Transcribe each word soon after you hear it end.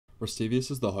Restivius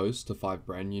is the host to 5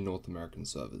 brand new North American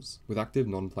servers, with active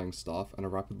non-playing staff and a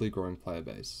rapidly growing player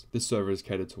base. This server is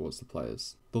catered towards the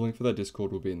players. The link for their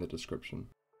Discord will be in the description.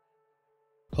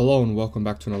 Hello and welcome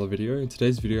back to another video. In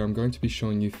today's video I'm going to be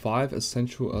showing you 5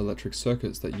 essential electric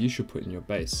circuits that you should put in your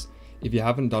base. If you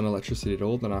haven't done electricity at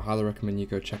all, then I highly recommend you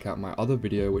go check out my other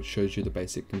video which shows you the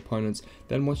basic components.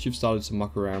 Then once you've started to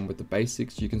muck around with the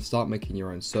basics, you can start making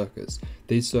your own circuits.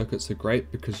 These circuits are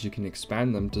great because you can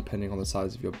expand them depending on the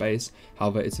size of your base.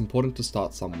 However, it's important to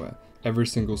start somewhere. Every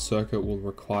single circuit will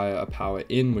require a power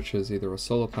in, which is either a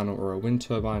solar panel or a wind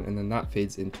turbine, and then that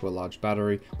feeds into a large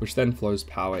battery, which then flows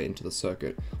power into the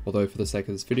circuit. Although for the sake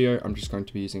of this video, I'm just going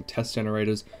to be using test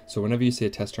generators, so whenever you see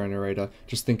a test generator,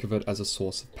 just think of it as a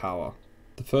source of power.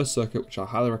 The first circuit, which I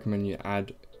highly recommend you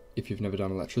add if you've never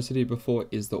done electricity before,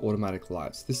 is the automatic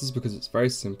lights. This is because it's very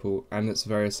simple and it's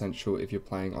very essential if you're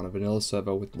playing on a vanilla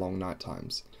server with long night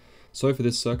times. So for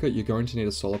this circuit, you're going to need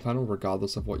a solar panel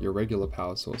regardless of what your regular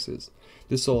power source is.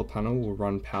 This solar panel will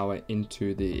run power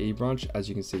into the E branch, as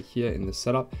you can see here in this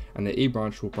setup, and the E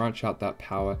branch will branch out that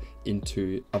power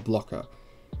into a blocker.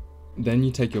 Then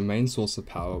you take your main source of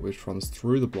power, which runs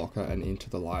through the blocker and into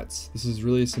the lights. This is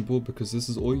really simple because this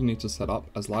is all you need to set up,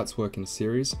 as lights work in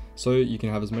series, so you can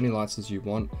have as many lights as you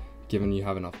want given you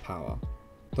have enough power.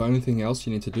 The only thing else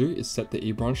you need to do is set the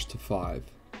E branch to 5.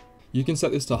 You can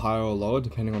set this to higher or lower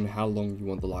depending on how long you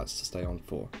want the lights to stay on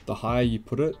for. The higher you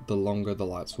put it, the longer the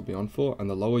lights will be on for, and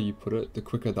the lower you put it, the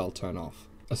quicker they'll turn off.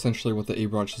 Essentially what the E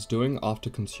branch is doing, after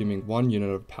consuming 1 unit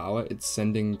of power, it's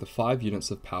sending the 5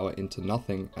 units of power into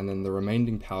nothing, and then the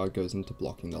remaining power goes into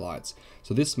blocking the lights.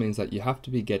 So this means that you have to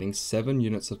be getting 7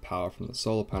 units of power from the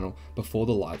solar panel before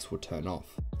the lights will turn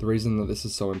off. The reason that this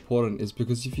is so important is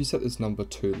because if you set this number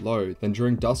too low, then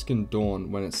during dusk and dawn,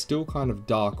 when it's still kind of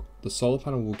dark, the solar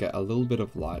panel will get a little bit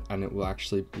of light and it will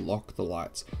actually block the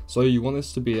lights. So you want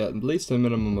this to be at least a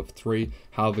minimum of 3,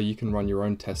 however you can run your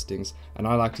own testings, and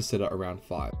I like to set it around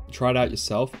 5. Try it out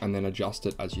yourself and then adjust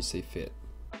it as you see fit.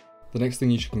 The next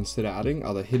thing you should consider adding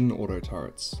are the hidden auto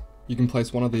turrets. You can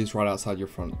place one of these right outside your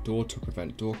front door to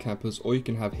prevent door campers, or you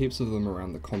can have heaps of them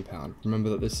around the compound.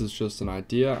 Remember that this is just an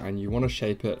idea and you want to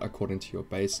shape it according to your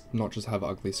base, not just have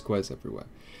ugly squares everywhere.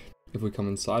 If we come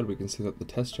inside, we can see that the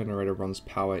test generator runs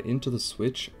power into the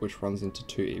switch, which runs into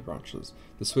 2 E branches.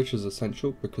 The switch is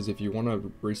essential because if you want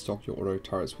to restock your auto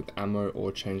turrets with ammo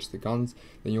or change the guns,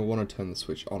 then you'll want to turn the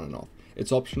switch on and off.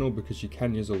 It's optional because you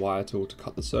can use a wire tool to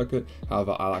cut the circuit,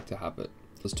 however I like to have it.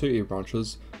 There's 2 E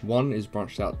branches. One is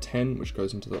branched out 10, which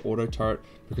goes into the auto turret,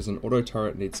 because an auto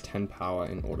turret needs 10 power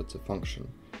in order to function.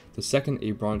 The second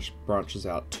E branch branches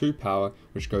out 2 power,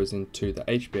 which goes into the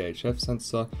HBHF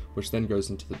sensor, which then goes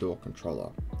into the door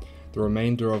controller. The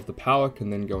remainder of the power can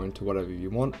then go into whatever you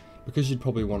want. Because you'd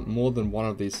probably want more than one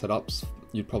of these setups,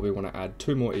 you'd probably want to add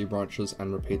 2 more E branches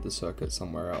and repeat the circuit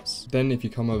somewhere else. Then if you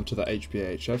come over to the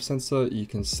HBHF sensor, you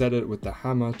can set it with the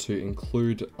hammer to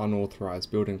include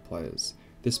unauthorized building players.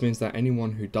 This means that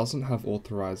anyone who doesn't have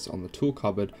authorized on the tool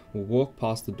cupboard will walk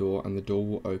past the door and the door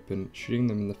will open, shooting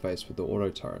them in the face with the auto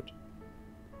turret.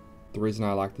 The reason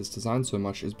I like this design so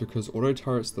much is because auto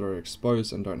turrets that are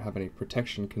exposed and don't have any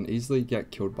protection can easily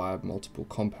get killed by multiple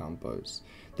compound bows.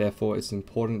 Therefore, it's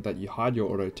important that you hide your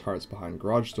auto turrets behind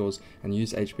garage doors and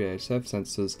use HBHF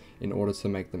sensors in order to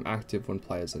make them active when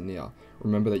players are near.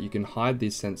 Remember that you can hide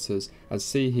these sensors, as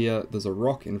see here there's a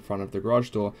rock in front of the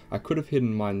garage door. I could have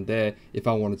hidden mine there if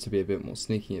I wanted to be a bit more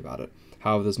sneaky about it.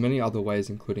 However, there's many other ways,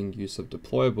 including use of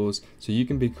deployables, so you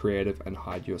can be creative and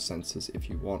hide your sensors if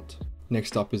you want.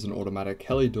 Next up is an automatic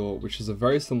heli door, which is a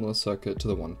very similar circuit to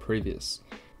the one previous.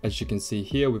 As you can see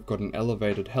here, we've got an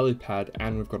elevated helipad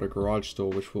and we've got a garage door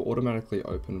which will automatically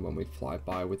open when we fly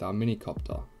by with our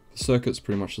minicopter. The circuit's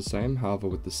pretty much the same, however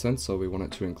with the sensor we want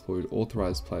it to include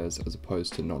authorized players as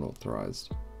opposed to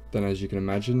non-authorized. Then as you can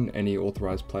imagine, any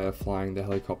authorized player flying the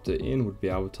helicopter in would be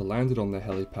able to land it on the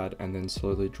helipad and then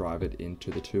slowly drive it into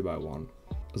the 2x1.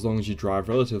 As long as you drive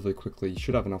relatively quickly, you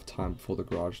should have enough time before the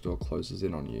garage door closes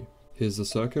in on you. Here's the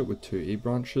circuit with 2 E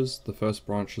branches. The first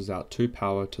branches out 2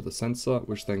 power to the sensor,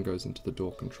 which then goes into the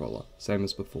door controller, same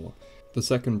as before. The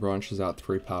second branches out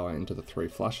 3 power into the 3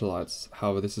 flasher lights,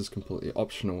 however this is completely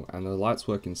optional and the lights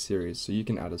work in series so you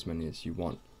can add as many as you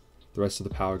want. The rest of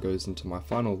the power goes into my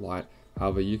final light,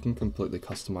 however you can completely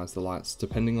customize the lights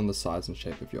depending on the size and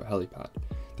shape of your helipad.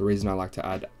 The reason I like to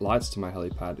add lights to my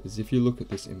helipad is if you look at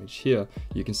this image here,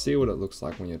 you can see what it looks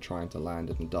like when you're trying to land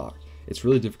in the dark. It's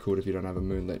really difficult if you don't have a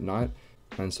moonlit night,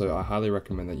 and so I highly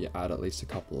recommend that you add at least a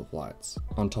couple of lights.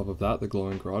 On top of that, the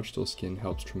glowing garage door skin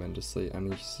helps tremendously,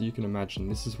 and as you can imagine,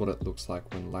 this is what it looks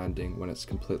like when landing when it's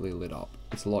completely lit up.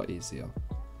 It's a lot easier.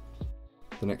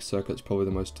 The next circuit is probably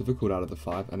the most difficult out of the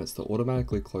 5, and it's the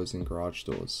automatically closing garage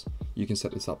doors. You can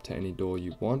set this up to any door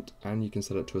you want, and you can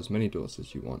set it to as many doors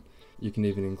as you want. You can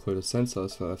even include a sensor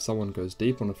so that if someone goes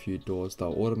deep on a few doors,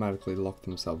 they'll automatically lock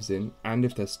themselves in, and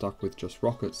if they're stuck with just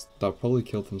rockets, they'll probably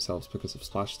kill themselves because of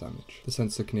splash damage. The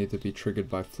sensor can either be triggered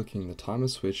by flicking the timer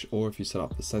switch, or if you set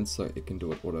up the sensor, it can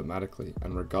do it automatically,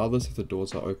 and regardless if the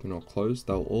doors are open or closed,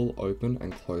 they'll all open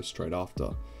and close straight after.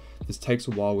 This takes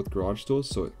a while with garage doors,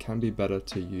 so it can be better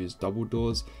to use double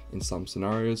doors in some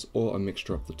scenarios or a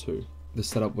mixture of the two. This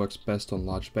setup works best on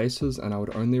large bases, and I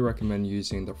would only recommend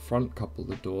using the front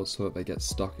couple of doors so that they get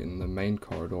stuck in the main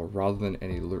corridor rather than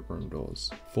any loot room doors.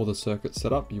 For the circuit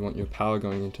setup, you want your power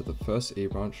going into the first E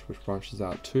branch, which branches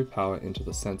out 2 power into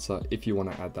the sensor if you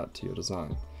want to add that to your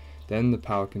design. Then the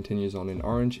power continues on in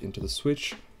orange into the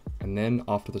switch, and then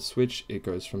after the switch it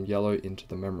goes from yellow into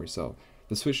the memory cell.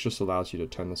 The switch just allows you to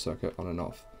turn the circuit on and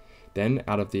off. Then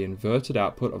out of the inverted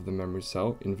output of the memory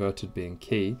cell, inverted being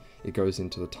key, it goes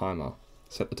into the timer.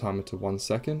 Set the timer to 1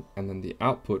 second, and then the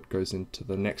output goes into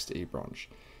the next E branch.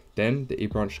 Then the E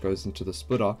branch goes into the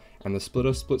splitter, and the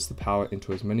splitter splits the power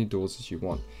into as many doors as you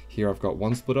want. Here I've got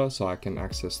 1 splitter, so I can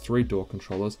access 3 door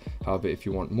controllers. However, if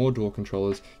you want more door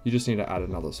controllers, you just need to add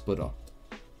another splitter.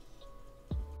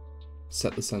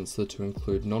 Set the sensor to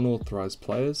include non-authorized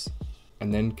players,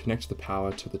 and then connect the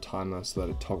power to the timer so that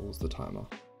it toggles the timer.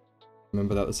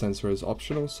 Remember that the sensor is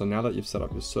optional, so now that you've set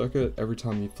up your circuit, every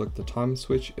time you flick the timer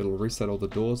switch, it'll reset all the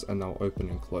doors and they'll open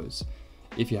and close.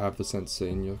 If you have the sensor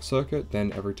in your circuit,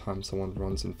 then every time someone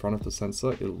runs in front of the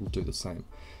sensor, it will do the same.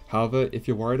 However, if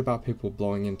you're worried about people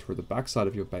blowing in through the backside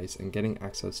of your base and getting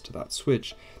access to that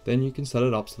switch, then you can set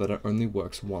it up so that it only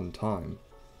works 1 time.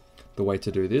 The way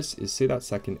to do this is see that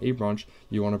second E branch,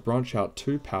 you want to branch out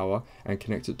 2 power and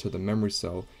connect it to the memory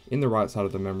cell in the right side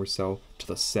of the memory cell to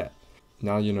the set.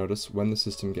 Now you notice when the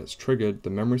system gets triggered, the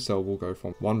memory cell will go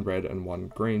from 1 red and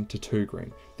 1 green to 2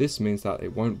 green. This means that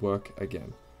it won't work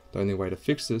again. The only way to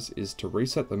fix this is to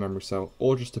reset the memory cell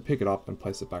or just to pick it up and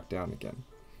place it back down again.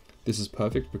 This is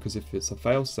perfect because if it's a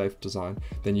fail-safe design,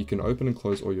 then you can open and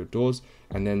close all your doors,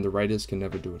 and then the raiders can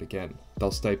never do it again. They'll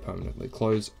stay permanently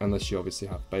closed unless you obviously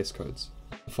have base codes.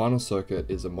 The final circuit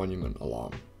is a monument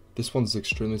alarm. This one's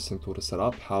extremely simple to set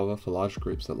up, however for large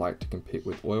groups that like to compete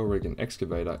with oil rig and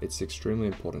excavator, it's extremely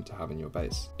important to have in your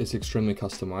base. It's extremely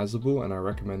customizable, and I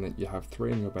recommend that you have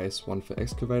 3 in your base, 1 for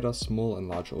excavator, small and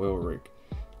large oil rig.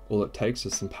 All it takes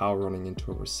is some power running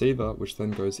into a receiver, which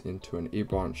then goes into an E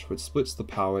branch, which splits the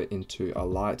power into a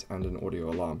light and an audio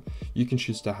alarm. You can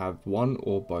choose to have one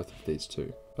or both of these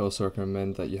two. I also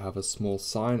recommend that you have a small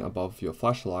sign above your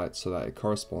flashlight so that it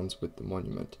corresponds with the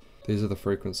monument. These are the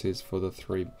frequencies for the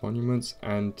 3 monuments,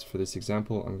 and for this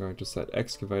example I'm going to set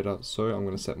excavator, so I'm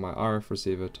going to set my RF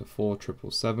receiver to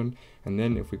 4777, and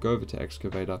then if we go over to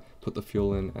excavator, put the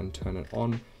fuel in and turn it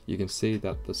on, you can see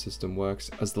that the system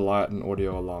works as the light and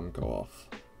audio alarm go off.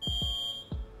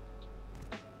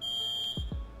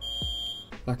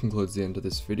 That concludes the end of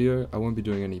this video. I won't be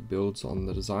doing any builds on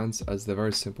the designs as they're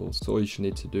very simple, so all you should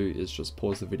need to do is just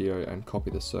pause the video and copy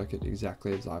the circuit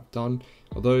exactly as I've done.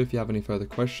 Although if you have any further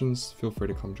questions, feel free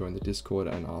to come join the Discord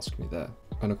and ask me there.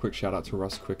 And a quick shout out to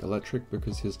Russ Quick Electric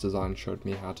because his design showed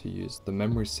me how to use the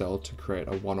memory cell to create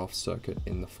a one-off circuit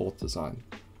in the 4th design.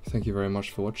 Thank you very much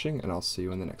for watching, and I'll see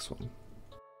you in the next one.